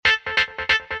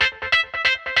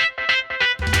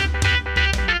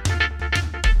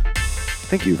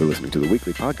Thank you for listening to the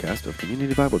weekly podcast of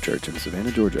Community Bible Church in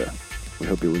Savannah, Georgia. We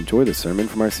hope you'll enjoy this sermon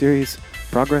from our series,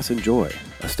 Progress and Joy,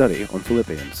 a study on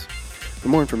Philippians. For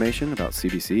more information about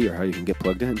CBC or how you can get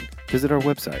plugged in, visit our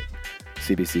website,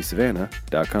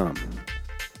 cbcsavannah.com.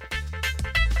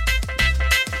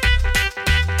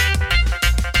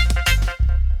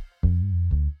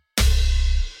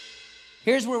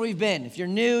 Here's where we've been. If you're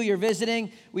new, you're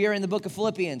visiting, we are in the book of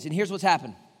Philippians, and here's what's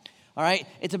happened. All right,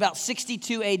 it's about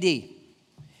 62 AD.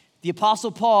 The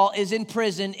Apostle Paul is in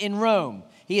prison in Rome.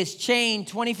 He is chained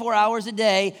 24 hours a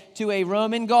day to a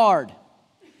Roman guard.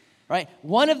 Right?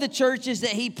 One of the churches that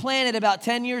he planted about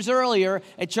 10 years earlier,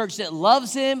 a church that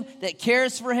loves him, that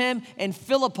cares for him, in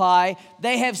Philippi,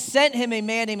 they have sent him a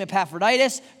man named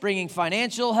Epaphroditus, bringing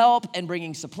financial help and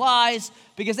bringing supplies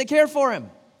because they care for him.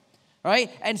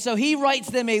 Right? And so he writes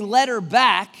them a letter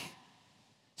back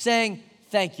saying,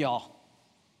 thank y'all.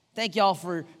 Thank y'all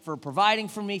for providing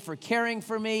for me, for caring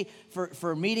for me,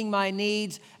 for meeting my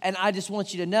needs. And I just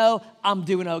want you to know I'm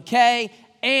doing okay.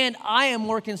 And I am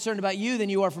more concerned about you than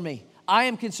you are for me. I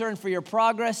am concerned for your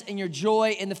progress and your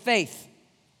joy in the faith.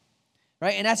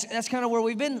 Right? And that's kind of where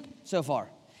we've been so far.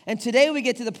 And today we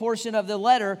get to the portion of the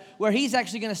letter where he's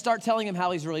actually going to start telling him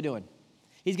how he's really doing.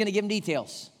 He's going to give him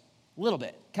details. A little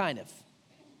bit, kind of.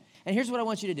 And here's what I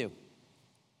want you to do.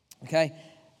 Okay?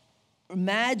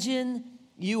 Imagine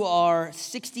you are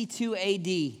 62 AD.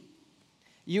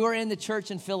 You are in the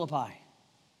church in Philippi.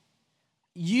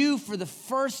 You, for the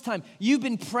first time, you've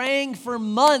been praying for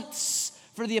months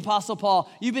for the Apostle Paul.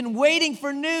 You've been waiting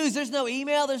for news. There's no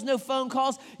email. There's no phone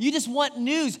calls. You just want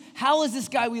news. How is this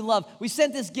guy we love? We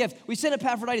sent this gift. We sent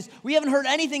Epaphroditus. We haven't heard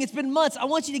anything. It's been months. I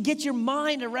want you to get your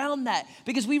mind around that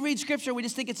because we read Scripture. We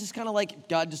just think it's just kind of like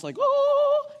God just like,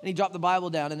 oh, and he dropped the Bible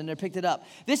down and then they picked it up.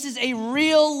 This is a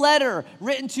real letter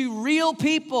written to real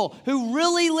people who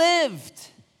really lived.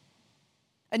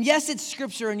 And yes, it's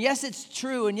Scripture, and yes, it's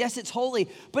true, and yes, it's holy,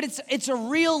 but it's a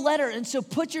real letter. And so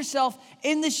put yourself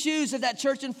in the shoes of that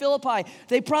church in Philippi.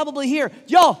 They probably hear,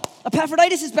 yo,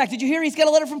 Epaphroditus is back. Did you hear he's got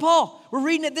a letter from Paul? We're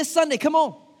reading it this Sunday. Come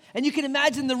on. And you can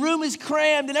imagine the room is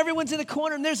crammed, and everyone's in the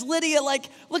corner, and there's Lydia like,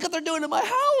 look what they're doing to my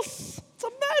house. It's a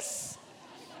mess.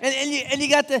 And you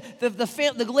got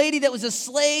the lady that was a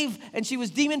slave, and she was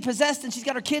demon-possessed, and she's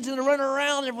got her kids, and they're running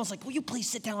around, and everyone's like, will you please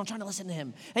sit down? I'm trying to listen to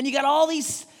him. And you got all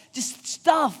these just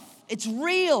stuff. It's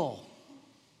real.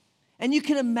 And you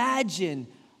can imagine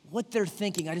what they're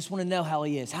thinking. I just want to know how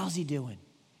he is. How's he doing?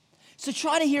 So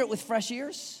try to hear it with fresh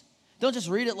ears. Don't just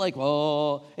read it like,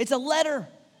 oh, it's a letter.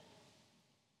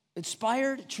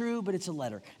 Inspired, true, but it's a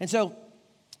letter. And so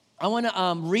I want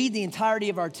to read the entirety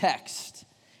of our text,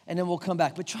 and then we'll come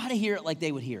back. But try to hear it like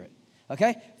they would hear it,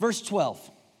 okay? Verse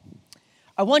 12.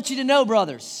 I want you to know,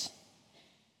 brothers,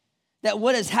 that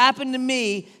what has happened to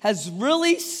me has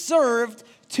really served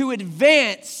to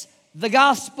advance the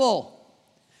gospel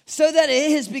so that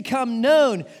it has become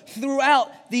known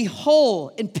throughout the whole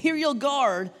imperial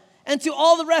guard and to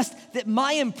all the rest that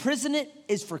my imprisonment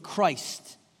is for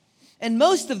Christ. And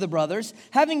most of the brothers,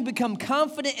 having become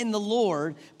confident in the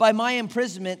Lord by my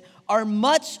imprisonment, are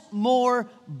much more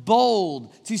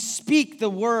bold to speak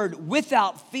the word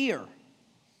without fear.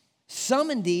 Some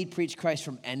indeed preach Christ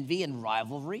from envy and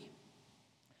rivalry,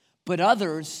 but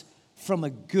others from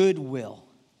a good will.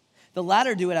 The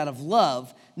latter do it out of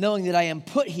love, knowing that I am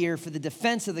put here for the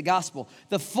defense of the gospel.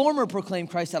 The former proclaim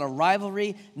Christ out of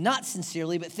rivalry, not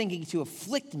sincerely, but thinking to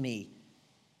afflict me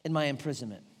in my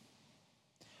imprisonment.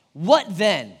 What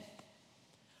then?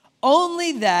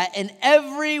 Only that in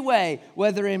every way,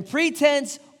 whether in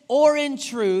pretense or in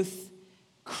truth,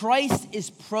 Christ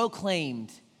is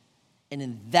proclaimed, and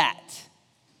in that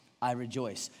I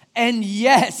rejoice. And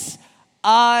yes,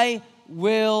 I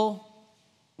will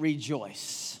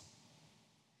rejoice.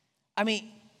 I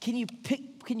mean, can you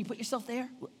put yourself there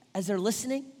as they're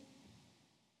listening?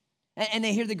 And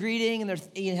they hear the greeting and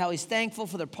they're, how he's thankful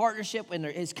for their partnership and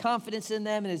his confidence in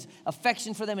them and his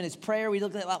affection for them and his prayer. We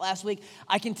looked at that last week.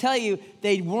 I can tell you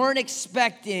they weren't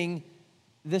expecting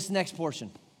this next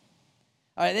portion.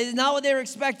 All right, this is not what they were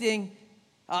expecting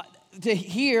to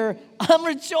hear. I'm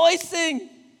rejoicing.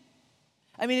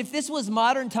 I mean, if this was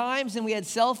modern times and we had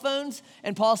cell phones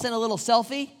and Paul sent a little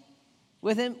selfie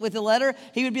with him, with the letter,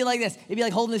 he would be like this. He'd be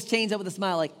like holding his chains up with a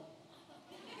smile like,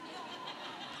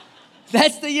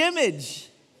 that's the image.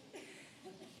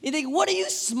 You think, what are you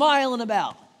smiling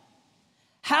about?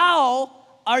 How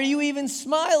are you even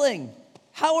smiling?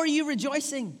 How are you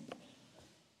rejoicing?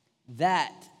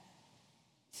 That,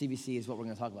 CBC, is what we're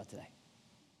going to talk about today.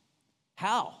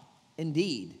 How?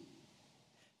 Indeed.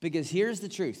 Because here's the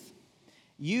truth.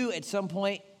 You, at some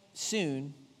point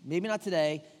soon, maybe not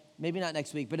today, maybe not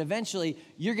next week, but eventually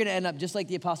you're going to end up just like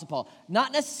the Apostle Paul.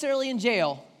 Not necessarily in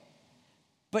jail,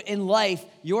 but in life,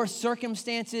 your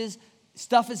circumstances,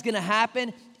 stuff is going to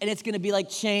happen, and it's going to be like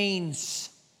chains.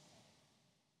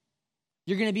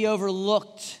 You're going to be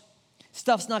overlooked.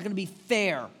 Stuff's not going to be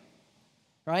fair,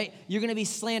 right? You're going to be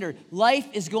slandered. Life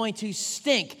is going to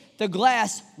stink. The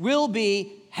glass will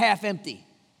be half empty.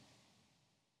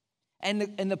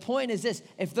 And the point is this: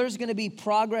 if there's going to be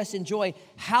progress and joy,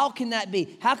 how can that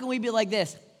be? How can we be like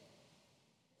this?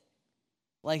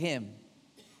 Like him.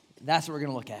 That's what we're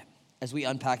going to look at as we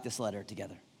unpack this letter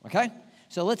together, okay?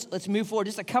 So let's move forward.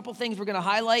 Just a couple things we're going to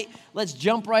highlight. Let's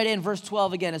jump right in, verse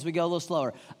 12 again as we go a little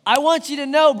slower. I want you to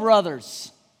know,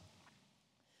 brothers,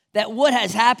 that what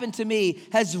has happened to me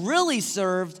has really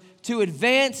served to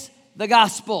advance the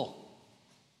gospel,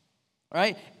 all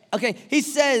right? Okay, he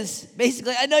says,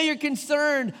 basically, I know you're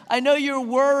concerned. I know you're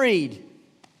worried.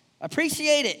 I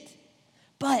appreciate it.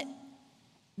 But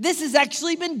this has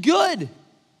actually been good.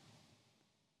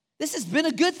 This has been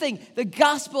a good thing. The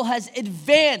gospel has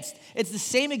advanced. It's the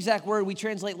same exact word we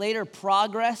translate later,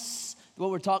 progress. What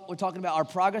we're talking about, our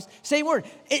progress. Same word.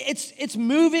 It's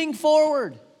moving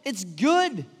forward. It's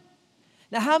good.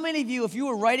 Now, how many of you, if you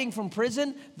were writing from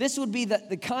prison, this would be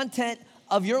the content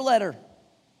of your letter?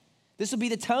 This would be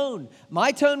the tone.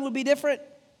 My tone would be different,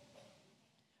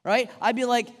 right? I'd be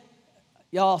like,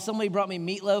 y'all, somebody brought me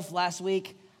meatloaf last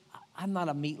week. I'm not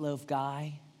a meatloaf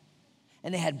guy.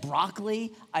 And they had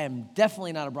broccoli. I am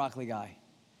definitely not a broccoli guy.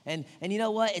 And you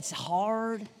know what? It's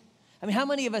hard. I mean, how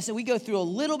many of us, we go through a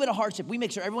little bit of hardship, we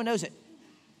make sure everyone knows it,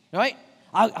 right?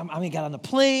 I got on the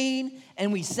plane,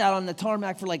 and we sat on the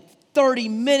tarmac for like 30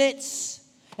 minutes,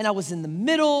 and I was in the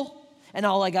middle, and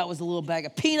all I got was a little bag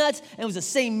of peanuts, and it was the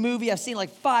same movie I've seen like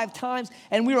 5 times,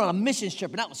 and we were on a mission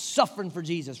trip, and I was suffering for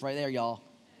Jesus right there, y'all,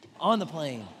 on the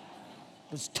plane.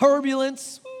 It was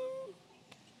turbulence,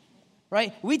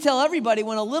 right? We tell everybody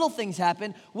when a little things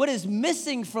happen, what is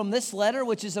missing from this letter,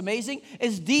 which is amazing,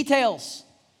 is details.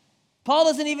 Paul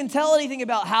doesn't even tell anything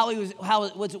about how it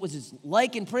was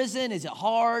like in prison. Is it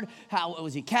hard? How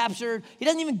was he captured? He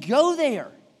doesn't even go there.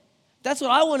 That's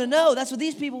what I want to know. That's what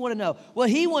these people want to know.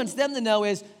 What he wants them to know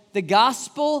is the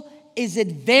gospel is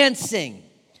advancing.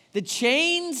 The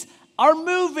chains are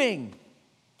moving.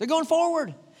 They're going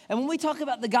forward. And when we talk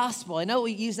about the gospel, I know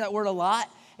we use that word a lot.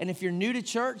 And if you're new to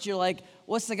church, you're like,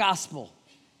 what's the gospel?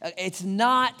 It's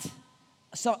not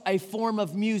a form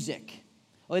of music.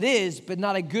 Well, it is, but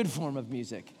not a good form of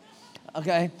music,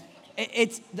 okay?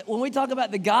 When we talk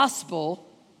about the gospel,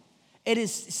 it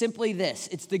is simply this.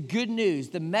 It's the good news,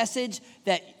 the message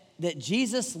that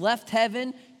Jesus left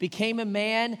heaven, became a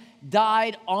man,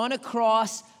 died on a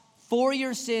cross for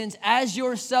your sins as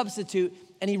your substitute,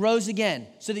 and he rose again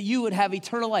so that you would have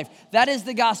eternal life. That is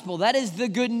the gospel. That is the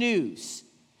good news.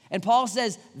 And Paul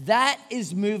says that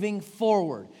is moving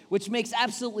forward, which makes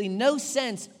absolutely no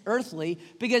sense earthly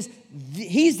because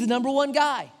he's the number one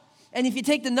guy. And if you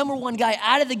take the number one guy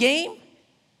out of the game,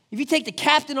 if you take the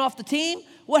captain off the team,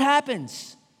 what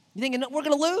happens? You're thinking, we're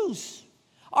going to lose.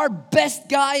 Our best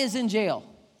guy is in jail.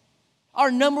 Our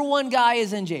number one guy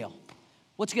is in jail.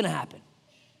 What's going to happen?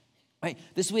 Right?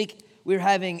 This week, we were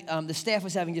having, the staff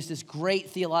was having just this great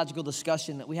theological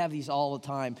discussion that we have these all the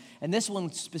time. And this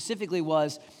one specifically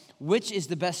was, which is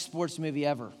the best sports movie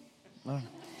ever?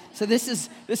 So this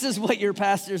is what your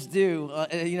pastors do,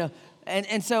 you know.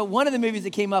 And so one of the movies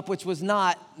that came up, which was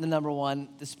not the number one,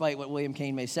 despite what William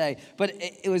Cain may say, but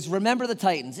it was Remember the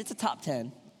Titans. It's a top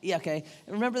 10. Yeah, okay.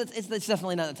 Remember, it's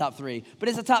definitely not the top 3, but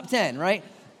it's a top 10, right?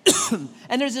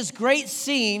 And there's this great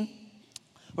scene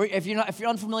where if you're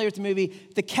unfamiliar with the movie,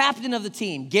 the captain of the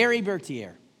team, Gary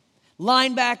Bertier,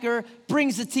 linebacker,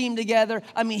 brings the team together.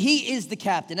 I mean, he is the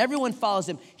captain. Everyone follows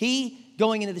him. He,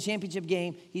 going into the championship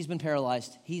game, he's been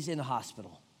paralyzed. He's in the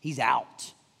hospital. He's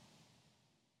out.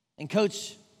 And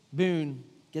Coach Boone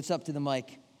gets up to the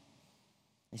mic.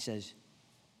 He says,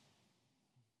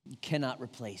 you cannot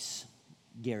replace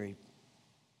Gary.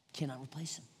 Cannot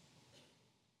replace him.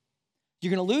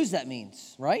 You're going to lose, that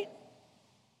means, right?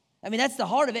 I mean, that's the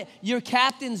heart of it. Your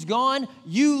captain's gone,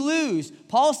 you lose.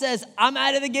 Paul says, I'm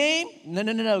out of the game.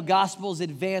 No. Gospel's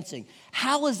advancing.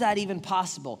 How is that even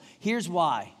possible? Here's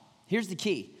why. Here's the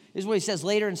key. This is what he says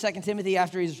later in 2 Timothy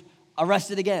after he's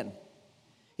arrested again.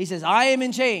 He says, I am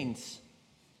in chains,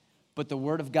 but the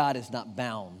word of God is not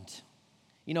bound.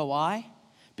 You know why?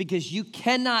 Because you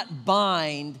cannot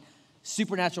bind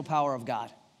supernatural power of God.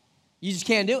 You just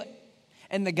can't do it.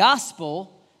 And the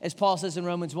gospel, as Paul says in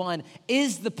Romans 1,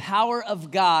 is the power of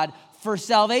God for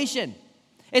salvation.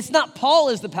 It's not Paul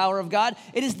is the power of God.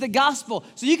 It is the gospel.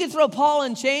 So you can throw Paul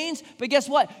in chains, but guess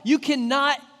what? You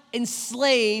cannot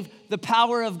enslave the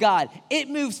power of God. It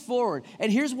moves forward.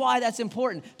 And here's why that's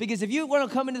important. Because if you want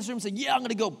to come into this room and say, yeah, I'm going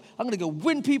to go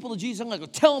win people to Jesus. I'm going to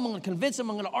go tell them, I'm going to convince them,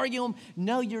 I'm going to argue them.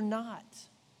 No, you're not.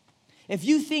 If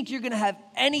you think you're going to have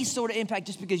any sort of impact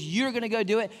just because you're going to go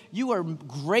do it, you are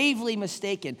gravely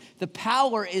mistaken. The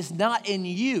power is not in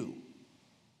you.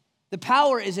 The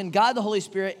power is in God the Holy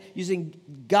Spirit using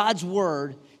God's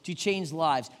word to change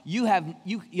lives.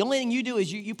 The only thing you do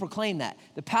is you proclaim that.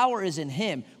 The power is in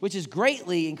him, which is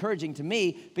greatly encouraging to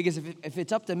me because if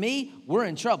it's up to me, we're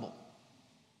in trouble.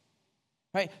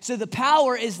 Right? So the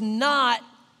power is not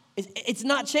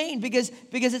chained because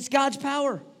it's God's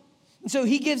power. And so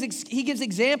he gives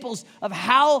examples of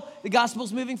how the gospel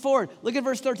is moving forward. Look at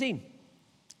verse 13.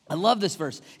 I love this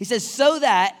verse. He says, so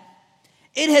that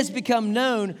it has become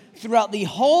known throughout the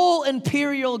whole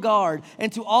imperial guard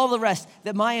and to all the rest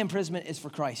that my imprisonment is for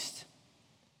Christ.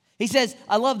 He says,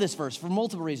 I love this verse for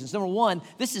multiple reasons. Number one,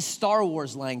 this is Star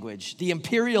Wars language. The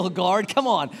imperial guard, come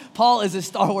on. Paul is a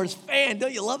Star Wars fan.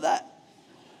 Don't you love that?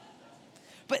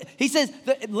 But he says,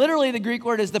 literally the Greek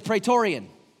word is the praetorian.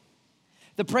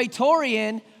 The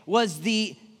praetorian was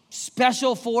the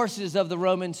special forces of the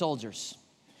Roman soldiers.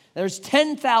 There's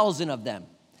 10,000 of them.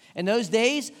 In those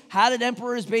days, how did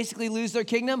emperors basically lose their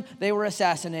kingdom? They were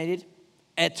assassinated,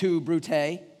 et tu,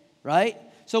 Brute, right?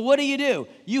 So what do?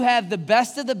 You have the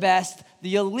best of the best,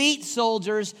 the elite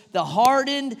soldiers, the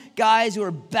hardened guys who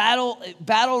are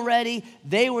battle ready.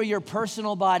 They were your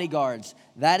personal bodyguards.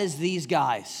 That is these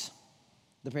guys,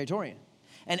 the praetorian.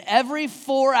 And every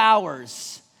 4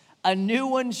 hours, a new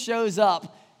one shows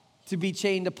up to be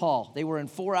chained to Paul. They were in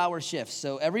 4-hour shifts.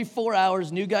 So every 4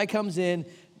 hours, new guy comes in,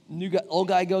 old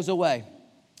guy goes away.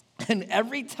 And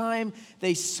every time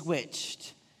they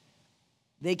switched,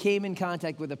 they came in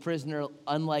contact with a prisoner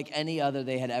unlike any other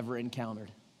they had ever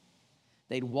encountered.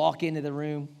 They'd walk into the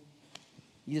room.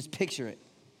 You just picture it.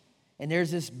 And there's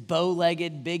this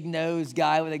bow-legged, big-nosed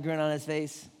guy with a grin on his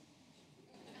face.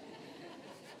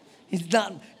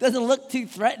 Doesn't look too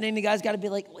threatening. The guy's got to be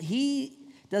like, well, he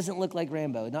doesn't look like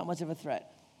Rambo. Not much of a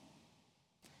threat.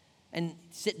 And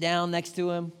sit down next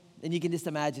to him. And you can just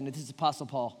imagine, this is Apostle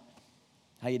Paul.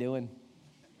 How you doing?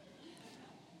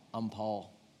 I'm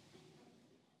Paul.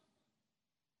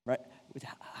 Right?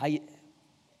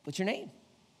 What's your name?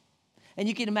 And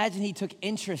you can imagine he took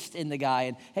interest in the guy.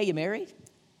 And, hey, you married?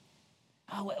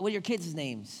 Oh, what are your kids'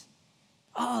 names?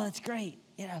 Oh, that's great.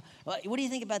 You know, what do you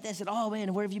think about this? And, oh,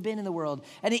 man, where have you been in the world?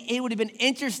 And he would have been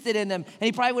interested in them. And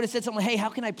he probably would have said something like, hey, how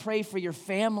can I pray for your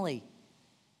family?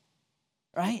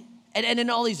 Right? And then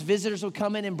all these visitors would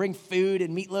come in and bring food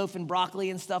and meatloaf and broccoli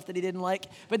and stuff that he didn't like.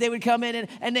 But they would come in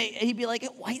and he'd be like,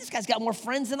 why, this guy's got more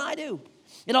friends than I do.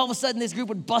 And all of a sudden this group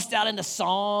would bust out into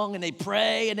song and they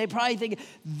pray and they probably think,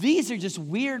 these are just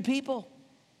weird people.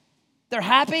 They're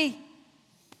happy.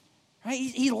 Right?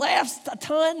 He laughs a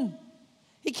ton.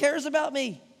 He cares about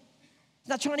me. He's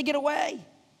not trying to get away.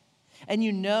 And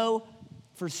you know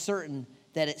for certain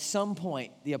that at some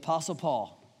point the Apostle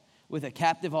Paul, with a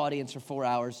captive audience for 4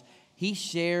 hours, he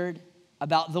shared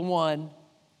about the one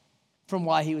from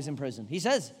why he was in prison. He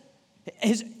says,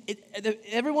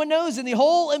 everyone knows in the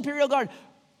whole imperial guard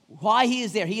why he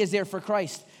is there. He is there for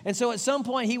Christ. And so at some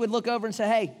point he would look over and say,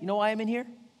 hey, you know why I'm in here?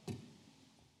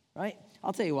 Right?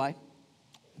 I'll tell you why.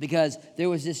 Because there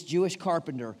was this Jewish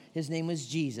carpenter. His name was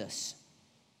Jesus.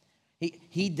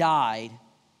 He died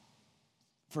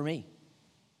for me.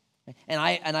 And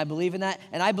I believe in that.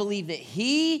 And I believe that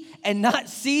he and not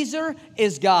Caesar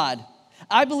is God.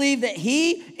 I believe that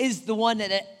he is the one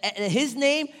that at his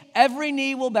name, every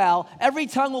knee will bow, every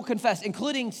tongue will confess,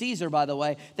 including Caesar, by the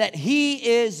way, that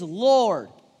he is Lord.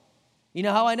 You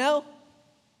know how I know?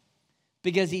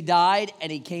 Because he died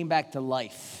and he came back to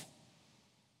life.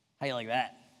 How you like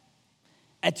that?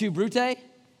 Et tu, Brute?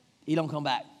 He don't come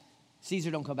back. Caesar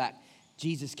don't come back.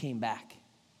 Jesus came back.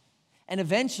 And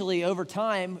eventually, over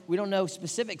time, we don't know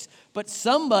specifics, but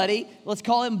somebody, let's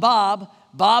call him Bob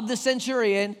the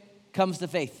centurion, comes to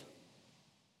faith,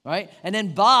 right? And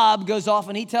then Bob goes off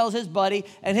and he tells his buddy,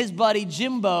 and his buddy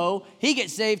Jimbo, he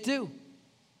gets saved too.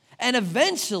 And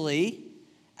eventually,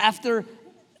 after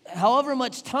however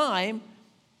much time,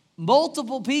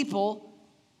 multiple people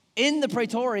in the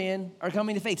praetorian are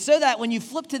coming to faith. So that when you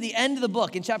flip to the end of the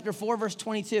book in chapter 4, verse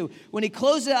 22, when he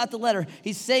closes out the letter,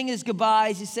 he's saying his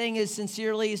goodbyes, he's saying his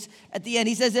sincerelys. At the end,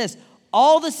 he says this,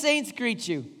 all the saints greet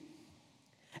you,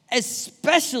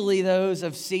 especially those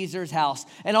of Caesar's house.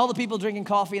 And all the people drinking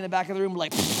coffee in the back of the room were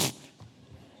like,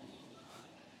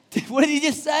 what did he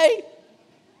just say?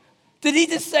 Did he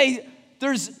just say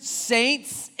there's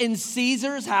saints in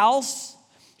Caesar's house?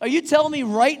 Are you telling me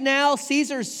right now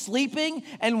Caesar's sleeping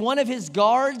and one of his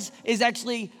guards is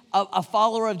actually a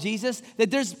follower of Jesus?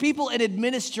 That there's people in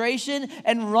administration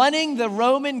and running the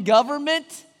Roman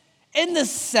government in the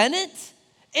Senate,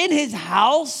 in his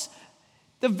house?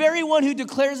 The very one who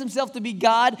declares himself to be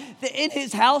God, that in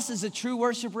his house is a true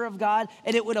worshiper of God,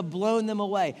 and it would have blown them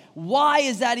away. Why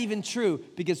is that even true?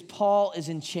 Because Paul is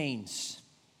in chains.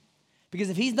 Because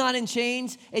if he's not in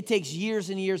chains, it takes years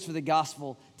and years for the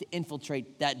gospel to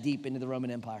infiltrate that deep into the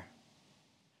Roman Empire.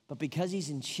 But because he's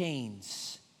in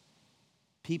chains,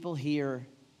 people hear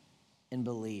and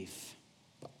believe,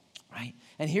 right?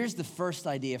 And here's the first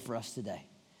idea for us today.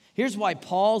 Here's why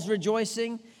Paul's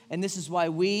rejoicing, and this is why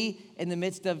we, in the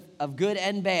midst of good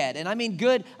and bad, and I mean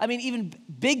good, I mean even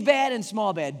big bad and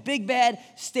small bad. Big bad,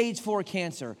 stage 4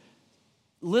 cancer.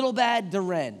 Little bad,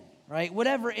 Duren, right?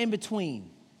 Whatever in between.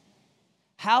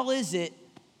 How is it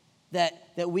that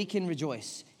we can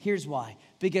rejoice? Here's why.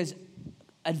 Because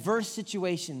adverse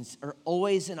situations are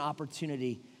always an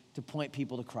opportunity to point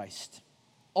people to Christ.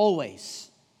 Always.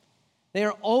 They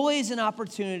are always an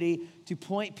opportunity to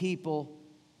point people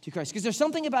to Christ. Because there's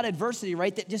something about adversity,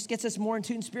 right, that just gets us more in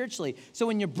tune spiritually. So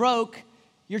when you're broke,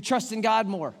 you're trusting God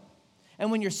more.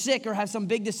 And when you're sick or have some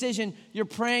big decision, you're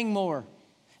praying more.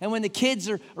 And when the kids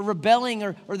are rebelling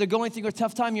or they're going through a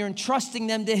tough time, you're entrusting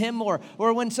them to him more.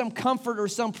 Or when some comfort or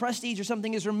some prestige or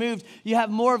something is removed, you have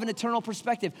more of an eternal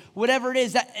perspective. Whatever it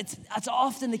is, that's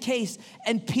often the case.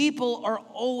 And people are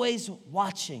always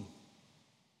watching.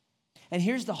 And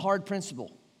here's the hard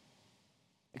principle.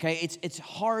 Okay, it's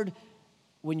hard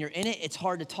when you're in it. It's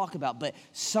hard to talk about. But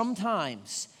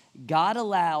sometimes God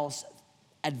allows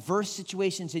adverse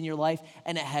situations in your life,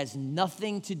 and it has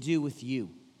nothing to do with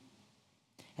you.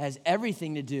 It has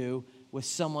everything to do with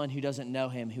someone who doesn't know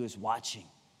him, who is watching,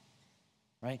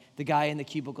 right? The guy in the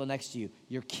cubicle next to you,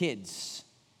 your kids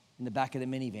in the back of the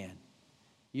minivan,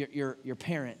 your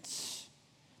parents,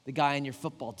 the guy on your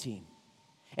football team.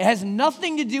 It has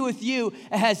nothing to do with you.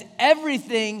 It has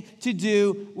everything to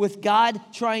do with God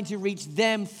trying to reach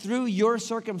them through your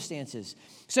circumstances.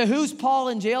 So who's Paul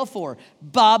in jail for?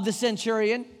 Bob the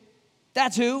centurion.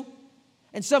 That's who.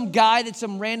 And some guy that's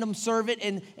some random servant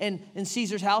in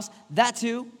Caesar's house. That's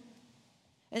who.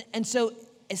 And so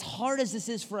as hard as this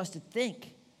is for us to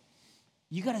think,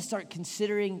 you got to start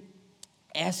considering,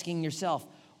 asking yourself,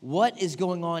 what is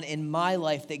going on in my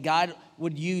life that God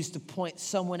would use to point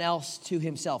someone else to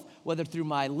himself? Whether through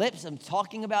my lips, I'm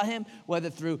talking about him, whether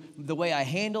through the way I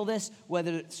handle this,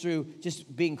 whether it's through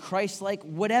just being Christ-like,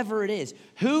 whatever it is.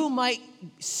 Who might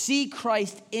see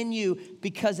Christ in you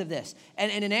because of this?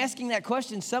 And in asking that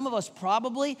question, some of us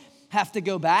probably have to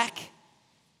go back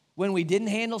when we didn't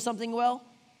handle something well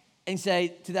and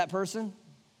say to that person,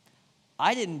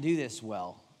 I didn't do this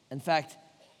well. In fact,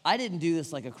 I didn't do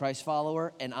this like a Christ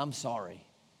follower, and I'm sorry,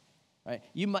 right?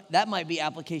 That might be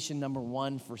application number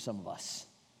 1 for some of us,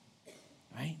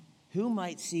 right? Who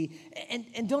might see,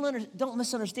 and don't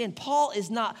misunderstand, Paul is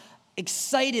not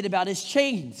excited about his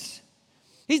chains.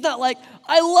 He's not like,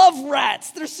 I love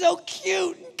rats. They're so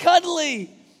cute and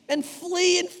cuddly and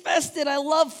flea infested. I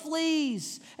love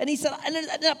fleas. And he said, and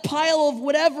that pile of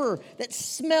whatever that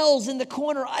smells in the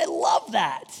corner, I love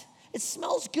that. It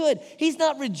smells good. He's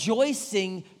not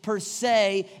rejoicing per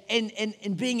se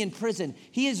in being in prison.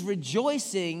 He is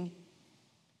rejoicing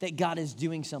that God is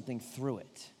doing something through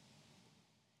it.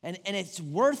 And it's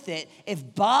worth it.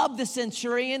 If Bob the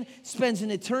centurion spends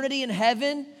an eternity in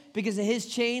heaven because of his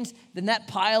chains, then that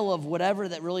pile of whatever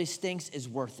that really stinks is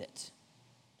worth it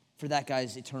for that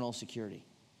guy's eternal security.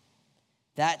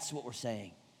 That's what we're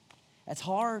saying. That's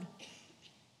hard.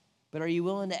 But are you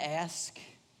willing to ask,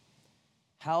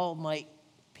 how might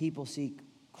people see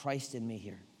Christ in me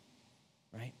here,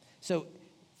 right? So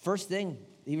first thing,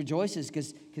 he rejoices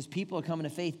because people are coming to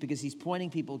faith, because he's pointing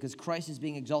people, because Christ is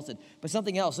being exalted. But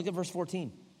something else, look at verse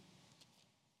 14.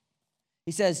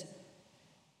 He says,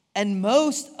 and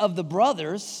most of the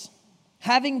brothers,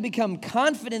 having become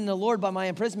confident in the Lord by my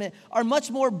imprisonment, are much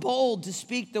more bold to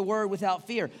speak the word without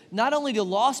fear. Not only do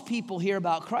lost people hear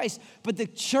about Christ, but the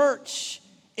church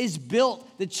is built.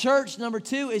 The church, number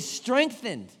 2, is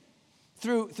strengthened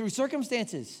through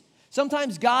circumstances.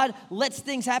 Sometimes God lets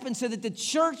things happen so that the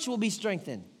church will be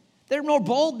strengthened. They're more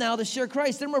bold now to share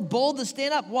Christ. They're more bold to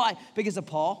stand up. Why? Because of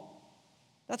Paul.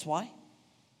 That's why.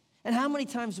 And how many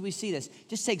times do we see this?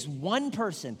 Just takes one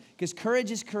person, because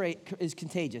courage is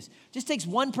contagious. Just takes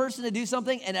one person to do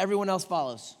something and everyone else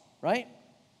follows, right?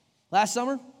 Last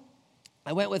summer,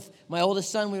 I went with my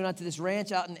oldest son. We went out to this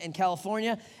ranch out in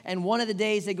California. And one of the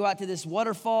days they go out to this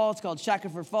waterfall. It's called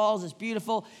Shackelford Falls. It's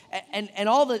beautiful. And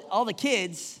all the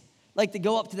kids like to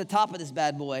go up to the top of this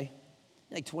bad boy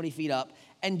like 20 feet up,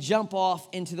 and jump off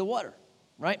into the water,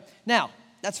 right? Now,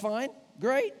 that's fine,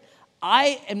 great.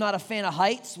 I am not a fan of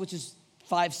heights, which is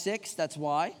 5'6", that's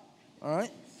why, all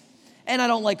right? And I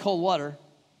don't like cold water.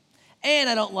 And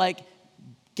I don't like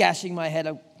gashing my head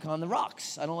on the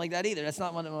rocks. I don't like that either. That's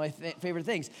not one of my favorite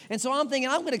things. And so I'm thinking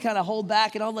I'm going to kind of hold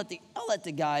back, and I'll let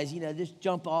the guys, just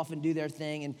jump off and do their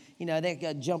thing, and they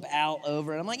got to jump out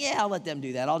over. And I'm like, yeah, I'll let them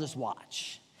do that. I'll just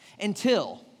watch.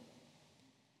 Until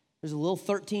there's a little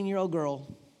 13-year-old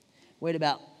girl, weighed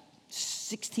about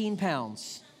 16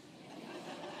 pounds.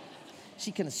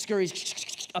 She kind of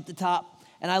scurries up the top,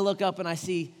 and I look up and I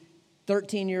see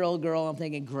 13-year-old girl. I'm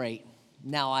thinking, great,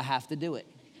 now I have to do it.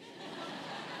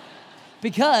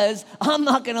 Because I'm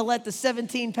not going to let the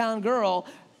 17-pound girl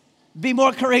be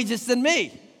more courageous than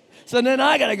me. So then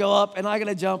I got to go up, and I got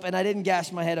to jump, and I didn't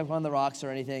gash my head up on the rocks or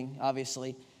anything,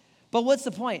 obviously. But what's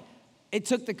the point? It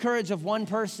took the courage of one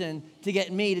person to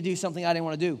get me to do something I didn't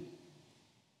want to do,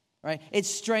 right? It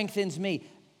strengthens me.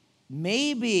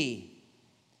 Maybe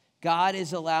God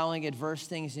is allowing adverse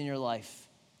things in your life,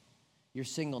 your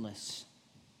singleness,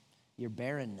 your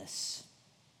barrenness,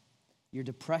 your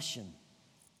depression,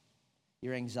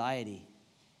 your anxiety,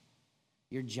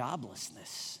 your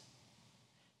joblessness,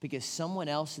 because someone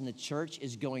else in the church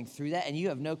is going through that and you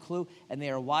have no clue, and they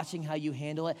are watching how you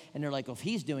handle it, and they're like, well, if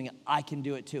he's doing it, I can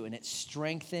do it too. And it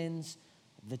strengthens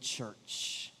the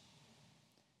church.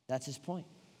 That's his point,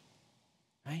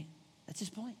 right? That's his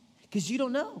point. Because you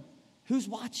don't know who's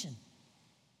watching.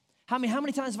 How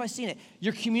many times have I seen it?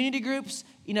 Your community groups,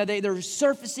 they're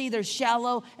surfacey, they're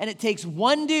shallow, and it takes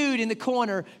one dude in the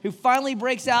corner who finally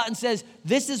breaks out and says,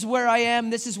 this is where I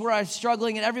am, this is where I'm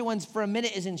struggling, and everyone's for a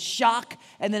minute is in shock,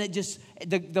 and then it just,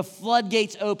 the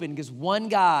floodgates open because one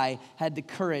guy had the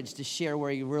courage to share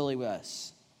where he really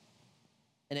was.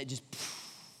 And it just,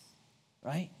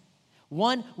 right?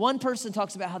 One person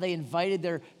talks about how they invited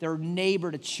their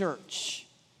neighbor to church.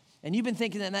 And you've been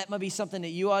thinking that might be something that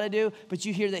you ought to do, but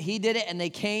you hear that he did it and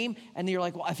they came, and you're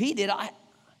like, well, if he did, I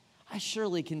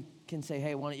surely can say,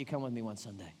 hey, why don't you come with me one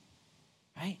Sunday,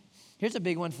 right? Here's a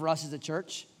big one for us as a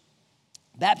church.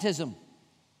 Baptism,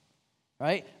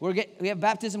 right? We have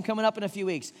baptism coming up in a few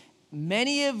weeks.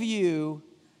 Many of you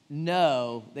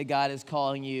know that God is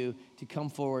calling you to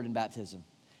come forward in baptism.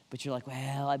 But you're like,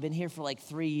 well, I've been here for like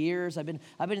 3 years. I've been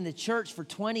in the church for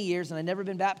 20 years, and I've never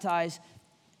been baptized.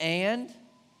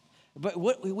 But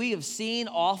what we have seen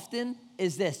often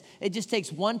is this. It just takes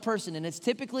one person, and it's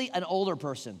typically an older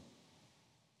person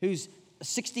who's a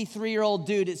 63-year-old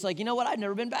dude. It's like, you know what? I've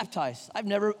never been baptized. I've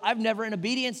never in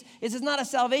obedience. This is not a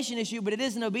salvation issue, but it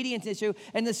is an obedience issue.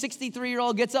 And the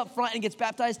 63-year-old gets up front and gets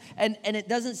baptized, and it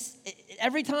doesn't,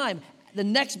 every time, the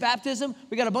next baptism,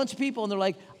 we got a bunch of people, and they're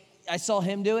like, I saw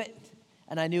him do it,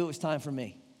 and I knew it was time for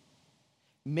me.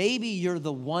 Maybe you're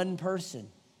the one person.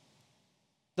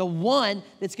 The one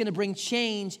that's going to bring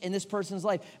change in this person's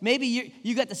life. Maybe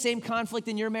you got the same conflict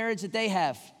in your marriage that they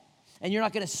have, and you're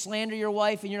not going to slander your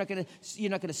wife, and you're not going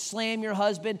to slam your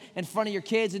husband in front of your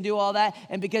kids and do all that.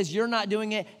 And because you're not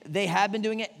doing it, they have been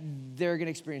doing it. They're going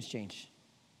to experience change,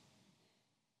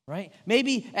 right?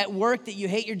 Maybe at work that you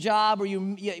hate your job, or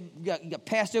you got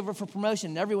passed over for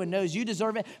promotion, and everyone knows you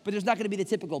deserve it, but there's not going to be the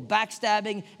typical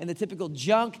backstabbing and the typical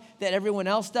junk that everyone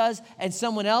else does, and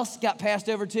someone else got passed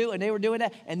over too, and they were doing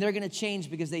that, and they're going to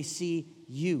change because they see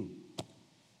you,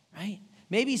 right?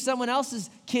 Maybe someone else's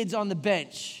kid's on the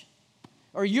bench,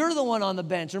 or you're the one on the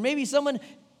bench, or maybe someone,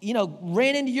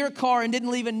 ran into your car and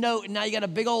didn't leave a note, and now you got a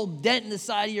big old dent in the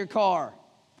side of your car.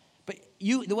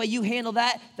 The way you handle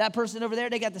that person over there,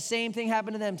 they got the same thing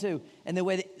happen to them too. And the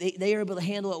way they are able to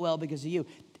handle it well because of you.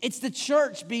 It's the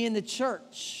church being the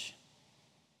church.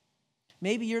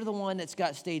 Maybe you're the one that's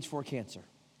got stage 4 cancer.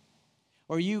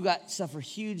 Or you suffer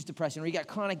huge depression, or you got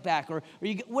chronic back, or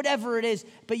you get whatever it is,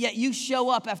 but yet you show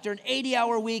up after an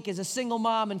 80-hour week as a single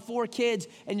mom and 4 kids,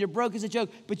 and you're broke as a joke,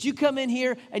 but you come in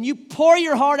here and you pour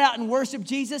your heart out and worship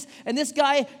Jesus, and this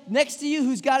guy next to you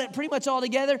who's got it pretty much all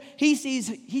together, he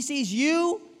sees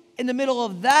you in the middle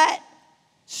of that,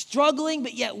 struggling,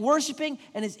 but yet worshiping,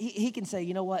 and he can say,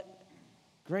 you know what,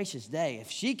 gracious day,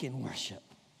 if she can worship,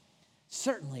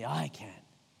 certainly I can.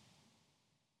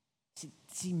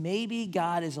 See, maybe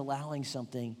God is allowing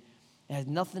something that has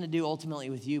nothing to do ultimately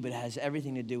with you, but it has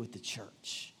everything to do with the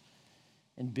church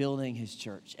and building his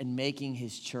church and making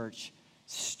his church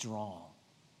strong.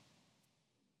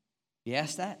 You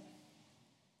ask that?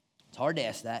 It's hard to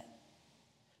ask that.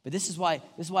 But this is why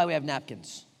we have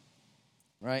napkins.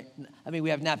 right? I mean, we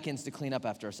have napkins to clean up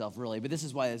after ourselves, really, but this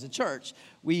is why as a church,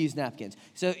 we use napkins.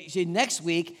 So next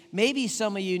week, maybe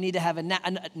some of you need to have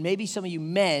maybe some of you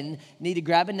men need to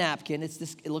grab a napkin.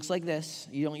 It looks like this.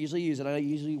 You don't usually use it. I don't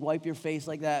usually wipe your face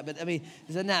like that, but I mean,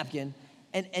 there's a napkin,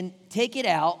 and take it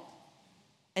out,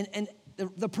 and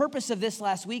the purpose of this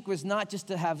last week was not just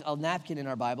to have a napkin in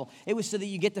our Bible. It was so that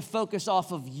you get the focus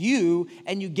off of you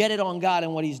and you get it on God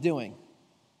and what he's doing.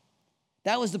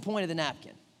 That was the point of the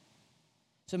napkin.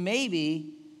 So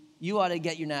maybe you ought to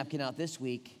get your napkin out this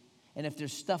week, and if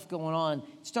there's stuff going on,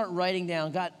 start writing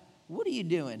down, God, what are you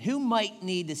doing? Who might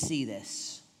need to see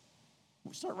this?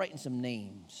 Start writing some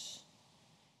names.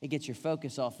 It gets your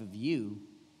focus off of you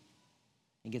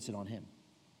and gets it on him.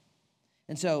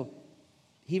 And so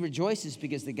he rejoices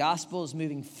because the gospel is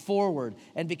moving forward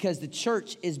and because the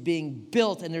church is being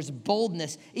built and there's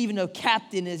boldness, even though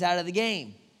captain is out of the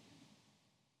game.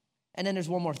 And then there's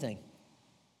one more thing.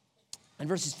 In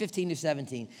verses 15 to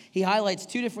 17, he highlights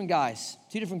two different guys,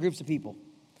 two different groups of people.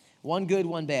 One good,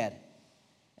 one bad.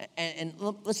 And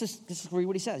let's just read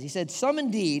what he says. He said, some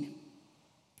indeed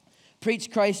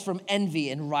preach Christ from envy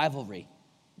and rivalry.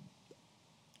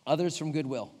 Others from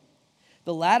goodwill.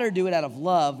 The latter do it out of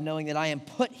love, knowing that I am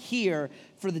put here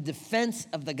for the defense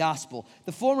of the gospel.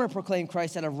 The former proclaim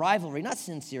Christ out of rivalry, not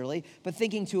sincerely, but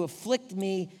thinking to afflict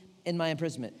me in my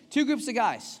imprisonment. Two groups of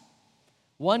guys.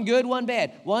 One good, one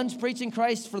bad. One's preaching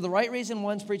Christ for the right reason,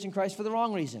 one's preaching Christ for the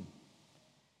wrong reason.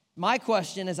 My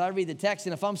question as I read the text,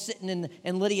 and if I'm sitting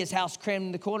in Lydia's house crammed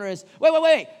in the corner is,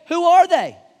 wait, who are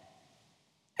they?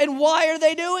 And why are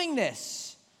they doing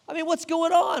this? I mean, what's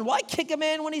going on? Why kick a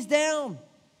man when he's down?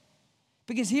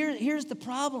 Because here's the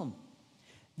problem.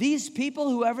 These people,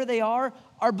 whoever they are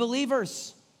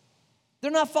believers.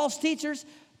 They're not false teachers.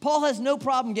 Paul has no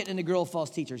problem getting into grill false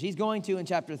teachers. He's going to in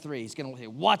chapter 3. He's going to say,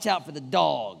 watch out for the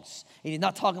dogs. And he's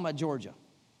not talking about Georgia.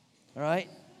 All right?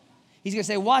 He's going to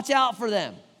say, watch out for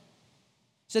them.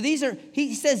 So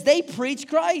he says they preach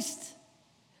Christ.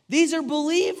 These are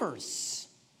believers.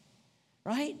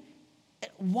 Right?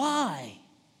 Why?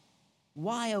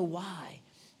 Why, oh, why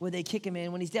would they kick a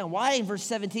man when he's down? Why, in verse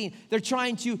 17, they're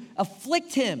trying to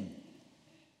afflict him?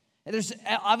 And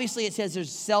obviously it says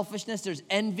there's selfishness, there's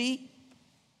envy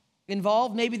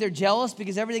involved. Maybe they're jealous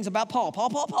because everything's about Paul.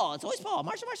 Paul. It's always Paul.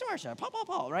 Marsha.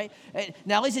 Paul, right? And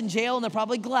now he's in jail and they're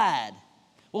probably glad.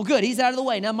 Well, good. He's out of the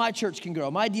way. Now my church can grow.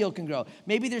 My deal can grow.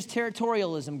 Maybe there's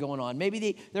territorialism going on.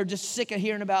 Maybe they're just sick of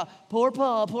hearing about poor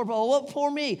Paul, well, poor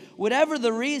me. Whatever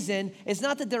the reason, it's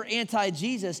not that they're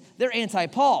anti-Jesus. They're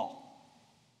anti-Paul,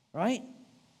 right?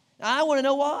 I want to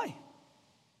know why.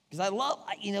 Because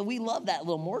we love that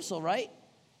little morsel, right?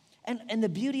 And the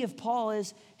beauty of Paul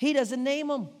is he doesn't name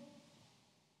them.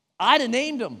 I'd have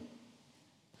named him.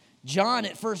 John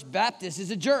at First Baptist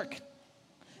is a jerk.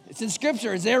 It's in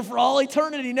Scripture. It's there for all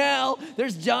eternity now.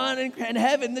 There's John in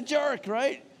heaven, the jerk,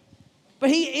 right? But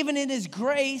he, even in his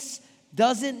grace,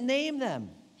 doesn't name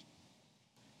them.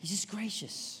 He's just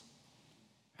gracious,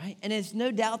 right? And there's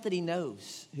no doubt that he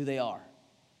knows who they are.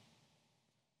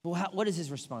 Well, what is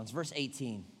his response? Verse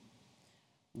 18.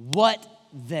 What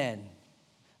then?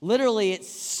 Literally, it's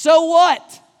so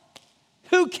what?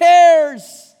 Who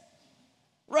cares?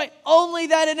 Right? Only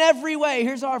that in every way.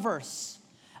 Here's our verse.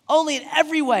 Only in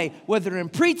every way, whether in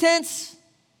pretense,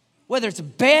 whether it's a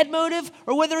bad motive,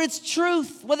 or whether it's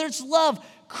truth, whether it's love,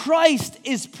 Christ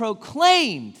is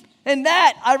proclaimed. And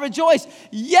that I rejoice.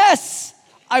 Yes,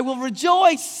 I will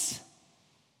rejoice.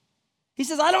 He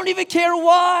says, I don't even care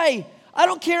why. I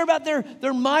don't care about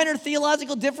their minor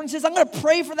theological differences. I'm going to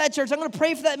pray for that church. I'm going to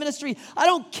pray for that ministry. I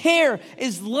don't care.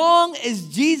 As long as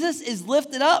Jesus is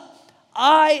lifted up,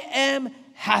 I am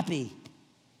happy.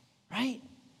 Right?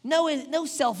 No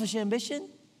selfish ambition.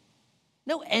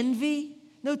 No envy.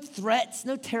 No threats.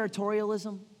 No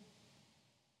territorialism.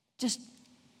 Just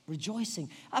rejoicing.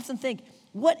 I often think,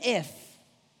 what if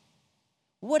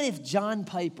John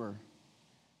Piper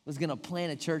was going to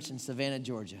plant a church in Savannah,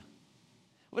 Georgia?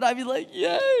 Would I be like,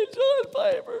 yay, John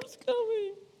Piper's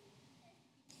coming?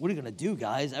 What are you going to do,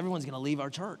 guys? Everyone's going to leave our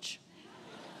church.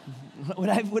 Would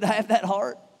I have that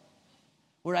heart?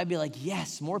 Where I'd be like,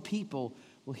 yes, more people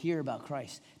will hear about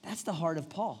Christ. That's the heart of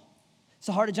Paul. It's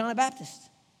the heart of John the Baptist.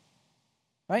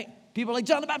 Right? People are like,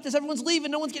 John the Baptist, everyone's leaving.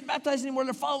 No one's getting baptized anymore.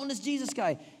 They're following this Jesus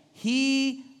guy.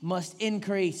 He must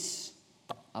increase.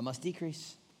 I must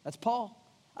decrease. That's Paul.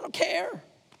 I don't care.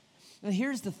 And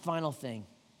here's the final thing.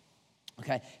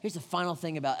 Okay, here's the final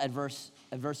thing about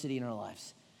adversity in our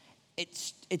lives.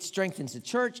 It strengthens the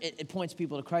church. It points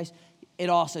people to Christ. It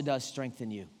also does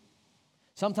strengthen you.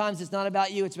 Sometimes it's not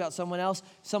about you. It's about someone else.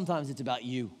 Sometimes it's about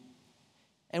you.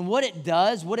 And what it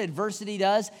does, what adversity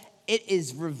does, it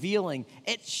is revealing.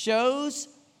 It shows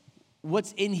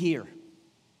what's in here,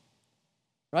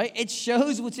 right? It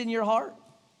shows what's in your heart.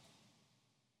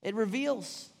 It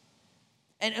reveals.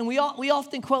 And we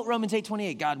often quote Romans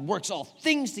 8:28. God works all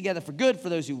things together for good for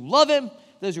those who love him,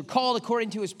 those who are called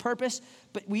according to his purpose.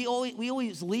 But we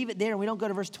always leave it there and we don't go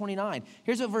to verse 29.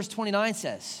 Here's what verse 29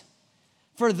 says.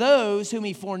 For those whom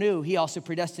he foreknew, he also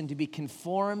predestined to be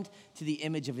conformed to the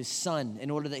image of his Son, in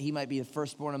order that he might be the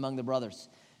firstborn among the brothers.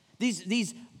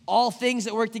 These all things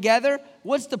that work together,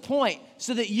 what's the point?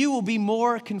 So that you will be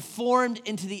more conformed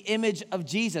into the image of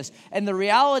Jesus. And the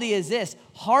reality is this: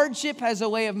 hardship has a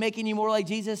way of making you more like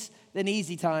Jesus than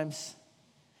easy times.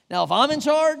 Now, if I'm in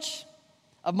charge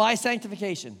of my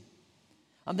sanctification,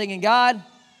 I'm thinking, God,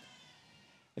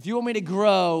 if you want me to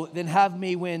grow, then have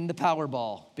me win the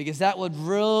Powerball, because that would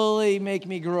really make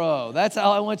me grow. That's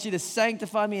how I want you to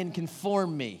sanctify me and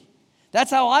conform me.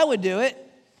 That's how I would do it,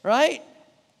 right?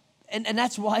 And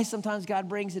that's why sometimes God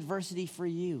brings adversity for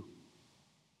you.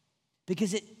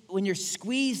 Because when you're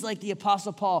squeezed like the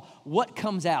Apostle Paul, what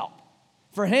comes out?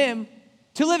 For him,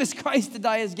 to live is Christ, to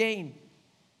die is gain.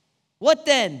 What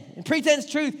then? In pretense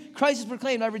truth, Christ is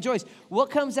proclaimed, I rejoice. What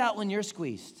comes out when you're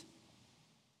squeezed?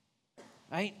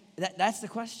 Right? That's the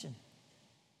question.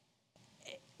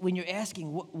 When you're asking,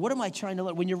 what am I trying to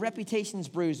learn? When your reputation is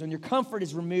bruised, when your comfort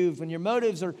is removed, when your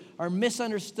motives are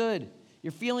misunderstood,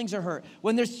 your feelings are hurt.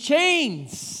 When there's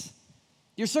chains,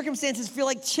 your circumstances feel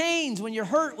like chains. When you're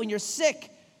hurt, when you're sick,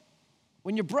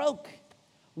 when you're broke,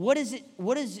 what does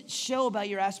it show about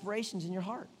your aspirations in your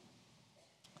heart?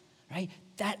 Right?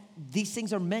 These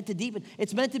things are meant to deepen.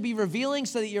 It's meant to be revealing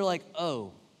so that you're like,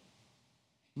 oh,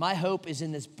 my hope is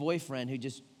in this boyfriend who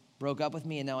just broke up with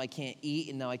me and now I can't eat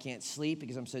and now I can't sleep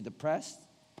because I'm so depressed.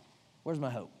 Where's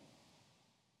my hope?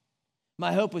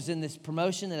 My hope was in this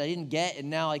promotion that I didn't get, and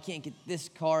now I can't get this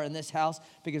car and this house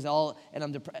and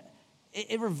I'm depressed.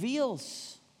 It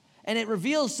reveals. And it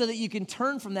reveals so that you can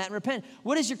turn from that and repent.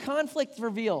 What does your conflict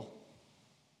reveal?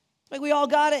 Like, we all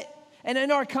got it. And in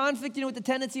our conflict, you know what the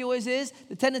tendency always is?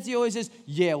 The tendency always is,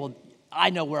 yeah, well, I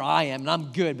know where I am, and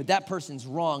I'm good, but that person's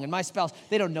wrong. And my spouse,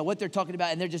 they don't know what they're talking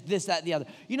about, and they're just this, that, and the other.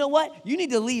 You know what? You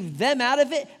need to leave them out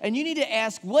of it, and you need to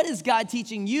ask, what is God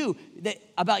teaching you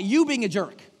about you being a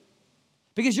jerk?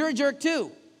 Because you're a jerk too.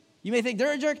 You may think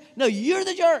they're a jerk. No, you're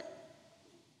the jerk.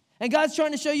 And God's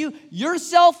trying to show you you're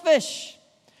selfish.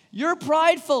 You're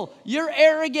prideful. You're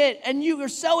arrogant. And you are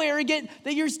so arrogant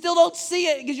that you still don't see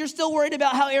it because you're still worried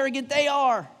about how arrogant they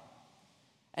are.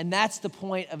 And that's the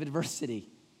point of adversity.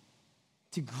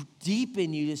 To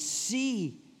deepen you, to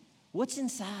see what's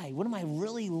inside. What am I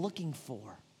really looking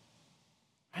for?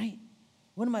 Right?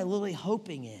 What am I really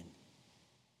hoping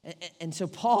in? And so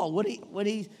Paul, what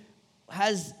he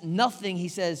has nothing, he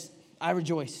says, I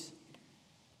rejoice.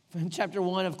 From chapter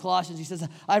 1 of Colossians, he says,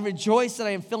 I rejoice that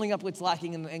I am filling up what's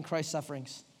lacking in Christ's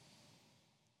sufferings.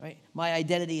 Right? My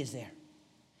identity is there.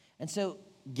 And so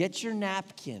get your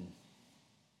napkin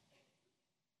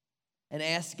and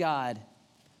ask God,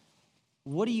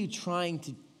 what are you trying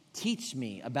to teach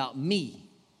me about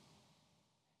me?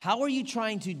 How are you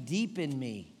trying to deepen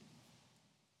me?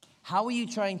 How are you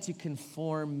trying to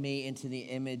conform me into the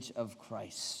image of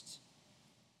Christ?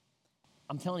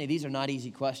 I'm telling you, these are not easy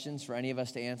questions for any of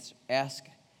us to ask.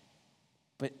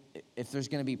 But if there's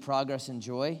going to be progress and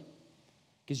joy,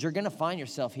 because you're going to find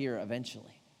yourself here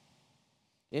eventually.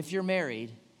 If you're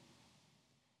married,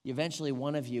 eventually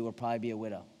one of you will probably be a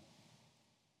widow.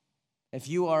 If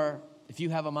you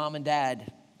have a mom and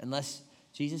dad, unless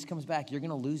Jesus comes back, you're going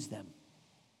to lose them.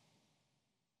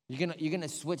 You're going to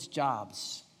switch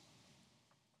jobs.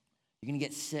 You're going to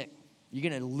get sick. You're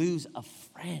going to lose a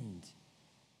friend.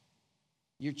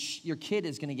 Your kid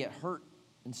is going to get hurt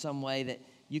in some way that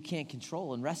you can't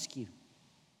control and rescue.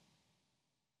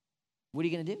 What are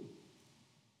you going to do?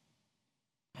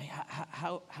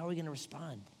 How are we going to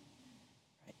respond?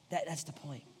 That's the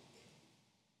point.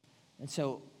 And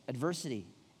so adversity,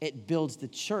 it builds the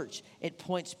church. It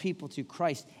points people to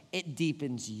Christ. It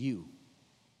deepens you.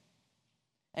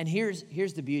 And here's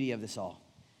the beauty of this all,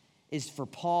 is for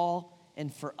Paul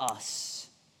and for us,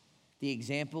 the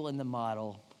example and the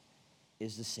model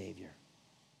is the Savior.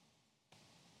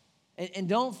 And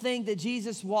don't think that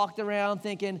Jesus walked around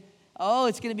thinking, oh,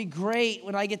 it's going to be great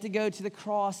when I get to go to the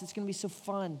cross. It's going to be so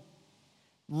fun.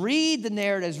 Read the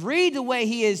narratives. Read the way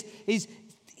he's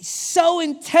so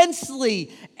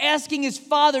intensely asking his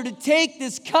Father to take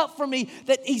this cup from me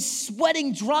that he's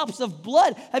sweating drops of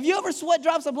blood. Have you ever sweat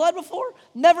drops of blood before?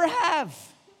 Never have.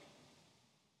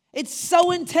 It's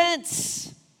so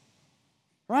intense.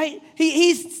 right?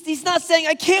 He's not saying,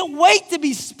 I can't wait to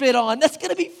be spit on. That's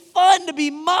going to be fun, to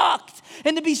be mocked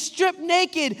and to be stripped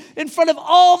naked in front of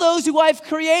all those who I've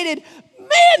created.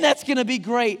 Man, that's going to be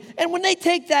great. And when they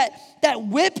take that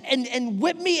whip and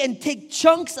whip me and take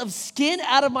chunks of skin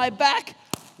out of my back,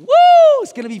 woo,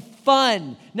 it's going to be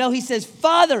fun. No, he says,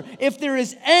 Father, if there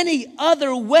is any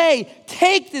other way,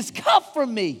 take this cup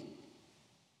from me.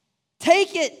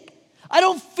 Take it. I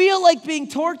don't feel like being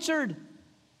tortured.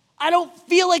 I don't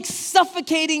feel like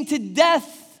suffocating to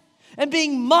death and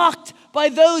being mocked by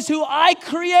those who I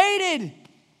created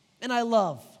and I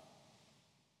love.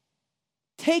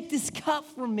 Take this cup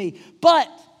from me. But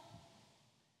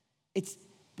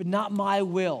not my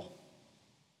will,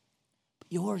 but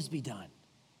yours be done.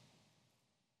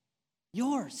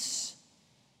 Yours,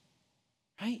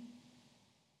 right?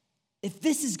 If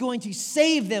this is going to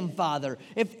save them, Father,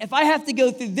 if I have to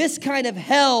go through this kind of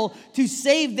hell to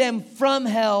save them from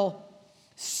hell,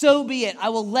 so be it. I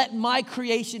will let my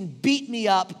creation beat me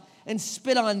up and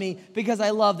spit on me because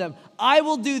I love them. I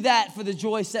will do that for the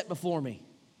joy set before me.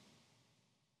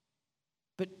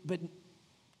 But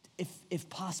if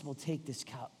possible, take this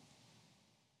cup.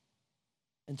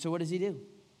 And so what does he do?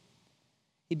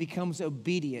 He becomes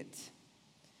obedient,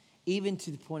 even to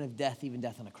the point of death, even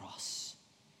death on a cross.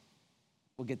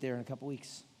 We'll get there in a couple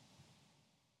weeks.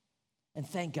 And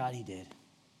thank God he did.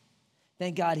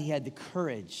 Thank God he had the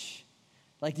courage,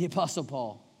 like the Apostle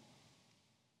Paul.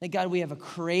 Thank God we have a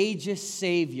courageous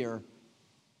Savior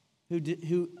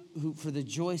who for the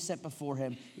joy set before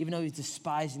him, even though he's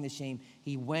despising the shame,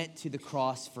 he went to the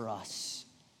cross for us.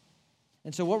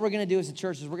 And so what we're going to do as a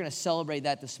church is we're going to celebrate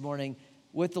that this morning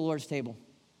with the Lord's table.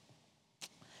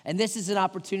 And this is an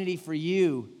opportunity for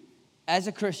you as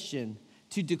a Christian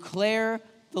to declare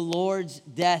the Lord's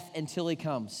death until he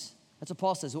comes. That's what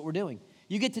Paul says, what we're doing.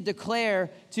 You get to declare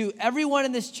to everyone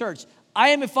in this church, I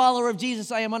am a follower of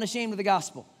Jesus. I am unashamed of the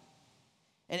gospel.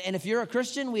 And if you're a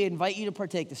Christian, we invite you to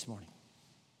partake this morning.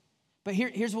 But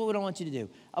here's what we don't want you to do.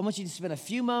 I want you to spend a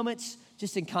few moments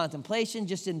just in contemplation,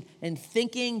 just in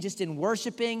thinking, just in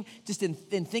worshiping, just in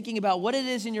thinking about what it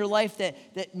is in your life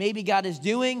that maybe God is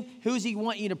doing, who's he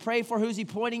want you to pray for, who's he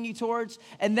pointing you towards.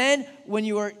 And then when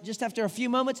you are, just after a few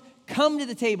moments, come to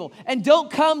the table. And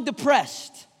don't come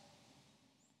depressed.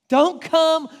 Don't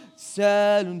come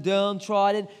sad and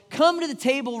downtrodden. Come to the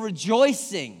table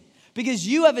rejoicing. Because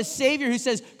you have a Savior who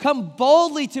says, come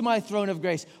boldly to my throne of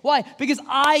grace. Why? Because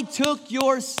I took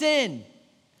your sin.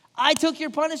 I took your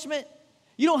punishment.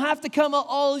 You don't have to come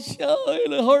all shy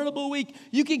in a horrible week.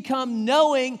 You can come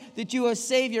knowing that you have a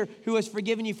Savior who has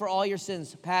forgiven you for all your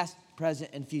sins, past, present,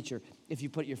 and future, if you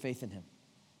put your faith in him.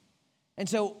 And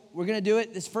so we're going to do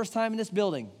it this first time in this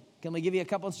building. Can we give you a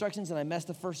couple instructions? And I messed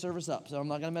the first service up, so I'm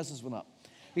not going to mess this one up.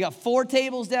 We got 4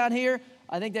 tables down here.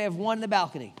 I think they have 1 in the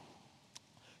balcony.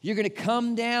 You're going to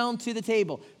come down to the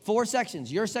table. 4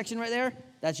 sections. Your section right there,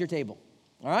 that's your table.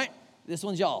 All right? This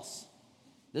one's y'all's.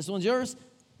 This one's yours.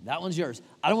 That one's yours.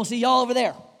 I don't want to see y'all over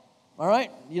there. All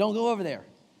right? You don't go over there.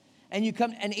 And you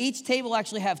come, and each table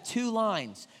actually have 2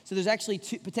 lines. So there's actually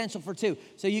potential for 2.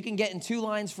 So you can get in 2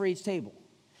 lines for each table.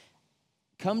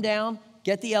 Come down,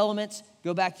 get the elements,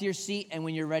 go back to your seat, and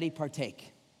when you're ready,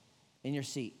 partake in your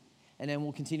seat. And then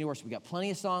we'll continue to worship. We got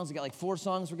plenty of songs. We got like 4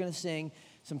 songs we're going to sing.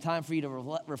 Some time for you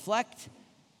to reflect,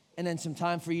 and then some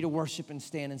time for you to worship and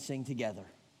stand and sing together,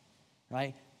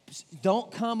 right?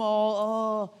 Don't come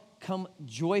come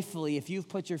joyfully. If you've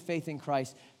put your faith in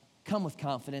Christ, come with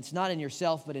confidence, not in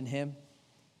yourself, but in him.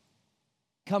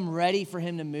 Come ready for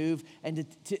him to move and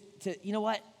to you know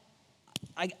what?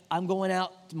 I'm going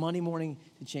out Monday morning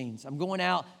to change. I'm going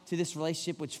out to this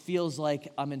relationship which feels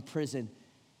like I'm in prison,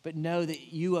 but know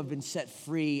that you have been set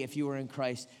free if you are in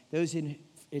Christ. Those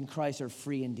in Christ are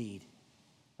free indeed.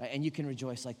 Right? And you can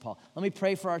rejoice like Paul. Let me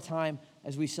pray for our time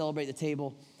as we celebrate the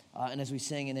table and as we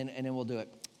sing, and then we'll do it.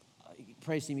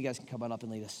 Praise team, you guys can come on up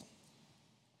and lead us.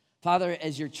 Father,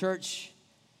 as your church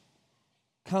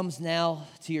comes now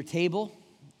to your table,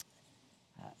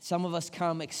 some of us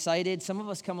come excited, some of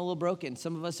us come a little broken,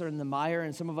 some of us are in the mire,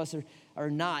 and some of us are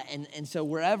not. And so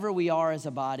wherever we are as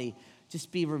a body,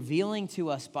 just be revealing to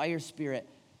us by your Spirit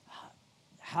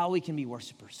how we can be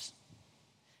worshipers,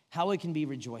 how we can be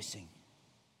rejoicing.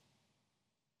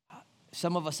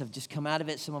 Some of us have just come out of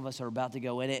it. Some of us are about to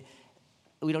go in it.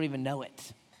 We don't even know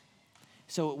it.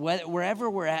 So wherever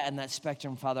we're at in that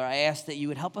spectrum, Father, I ask that you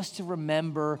would help us to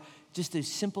remember just those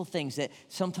simple things, that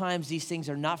sometimes these things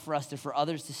are not for us, they're for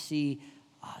others to see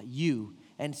you.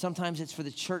 And sometimes it's for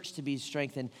the church to be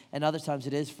strengthened, and other times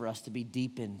it is for us to be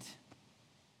deepened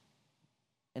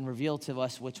and reveal to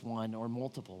us which one or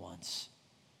multiple ones.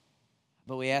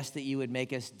 But we ask that you would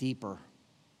make us deeper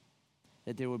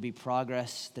that there would be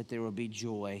progress, that there would be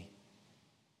joy,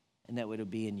 and that it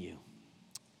would be in you.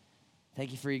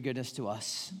 Thank you for your goodness to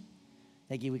us.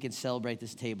 Thank you we can celebrate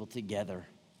this table together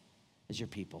as your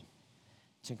people.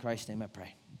 It's in Christ's name I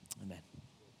pray. Amen.